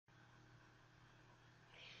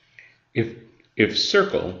If, if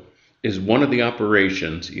circle is one of the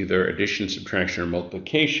operations, either addition, subtraction, or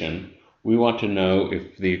multiplication, we want to know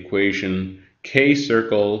if the equation k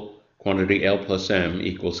circle quantity L plus M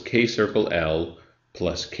equals k circle L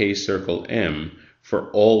plus k circle M for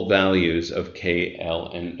all values of k, L,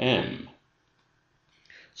 and M.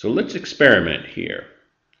 So let's experiment here.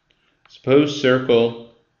 Suppose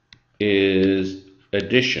circle is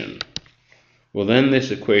addition. Well, then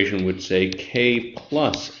this equation would say k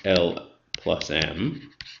plus L plus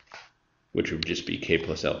M, which would just be k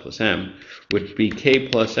plus L plus M, would be k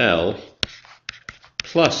plus L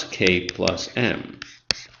plus k plus M.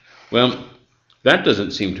 Well, that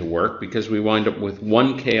doesn't seem to work because we wind up with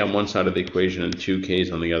 1k on one side of the equation and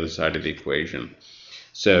 2k's on the other side of the equation.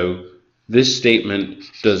 So this statement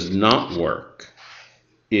does not work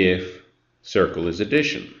if circle is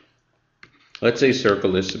addition. Let's say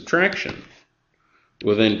circle is subtraction.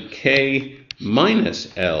 Well, then k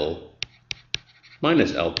minus L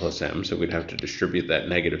plus M, so we'd have to distribute that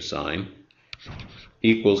negative sign,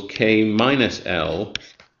 equals k minus L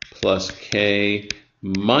plus k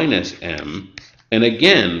minus M. And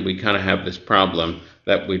again, we kind of have this problem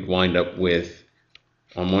that we'd wind up with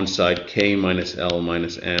on one side k minus L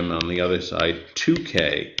minus M, on the other side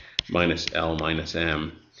 2k minus L minus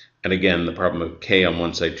M. And again, the problem of k on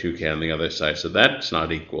one side, 2k on the other side. So that's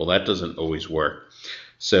not equal. That doesn't always work.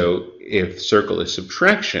 So if circle is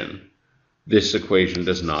subtraction, this equation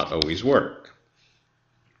does not always work.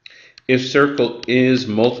 If circle is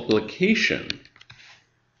multiplication,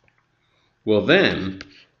 well then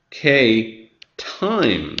k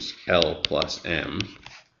times L plus M.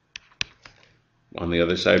 On the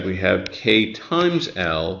other side we have k times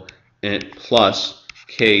L and plus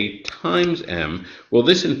k times M. Well,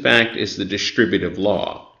 this in fact is the distributive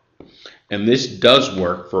law. And this does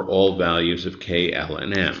work for all values of k, L,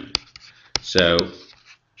 and M. So,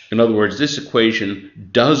 in other words, this equation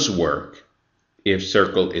does work if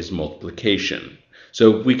circle is multiplication.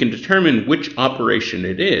 So if we can determine which operation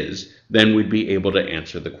it is, then we'd be able to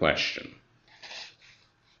answer the question.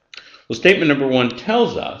 Well, statement number 1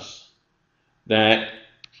 tells us that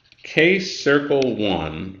k circle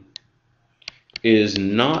 1 is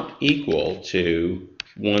not equal to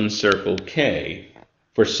 1 circle k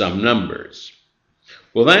for some numbers.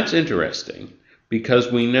 Well, that's interesting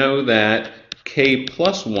because we know that k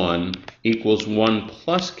plus 1 equals 1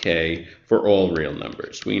 plus k for all real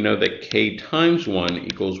numbers. We know that k times 1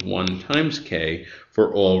 equals 1 times k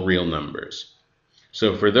for all real numbers.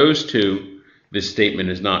 So for those two, this statement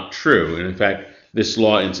is not true. And in fact, this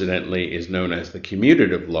law, incidentally, is known as the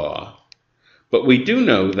commutative law. But we do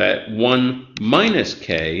know that 1 minus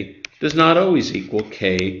k does not always equal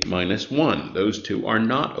k minus 1. Those two are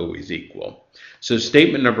not always equal. So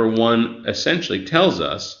statement number 1 essentially tells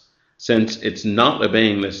us, since it's not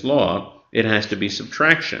obeying this law, it has to be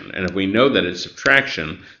subtraction. And if we know that it's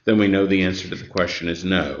subtraction, then we know the answer to the question is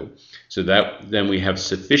no. So then we have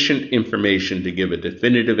sufficient information to give a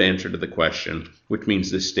definitive answer to the question, which means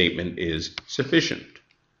this statement is sufficient.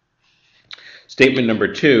 Statement number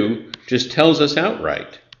 2 just tells us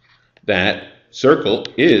outright that circle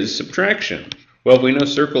is subtraction. Well, if we know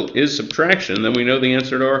circle is subtraction, then we know the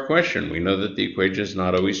answer to our question. We know that the equation is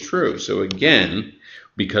not always true. So again,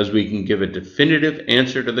 because we can give a definitive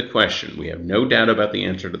answer to the question, we have no doubt about the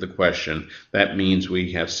answer to the question, that means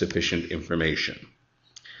we have sufficient information.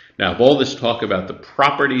 Now, if all this talk about the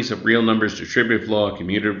properties of real numbers, distributive law,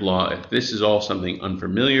 commutative law, if this is all something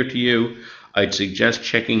unfamiliar to you, I'd suggest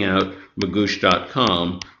checking out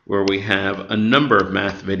Magoosh.com, where we have a number of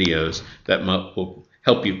math videos that will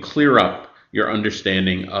help you clear up your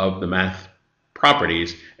understanding of the math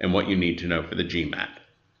properties and what you need to know for the GMAT.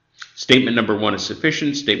 Statement number 1 is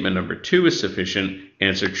sufficient. Statement number 2 is sufficient.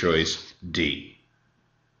 Answer choice D.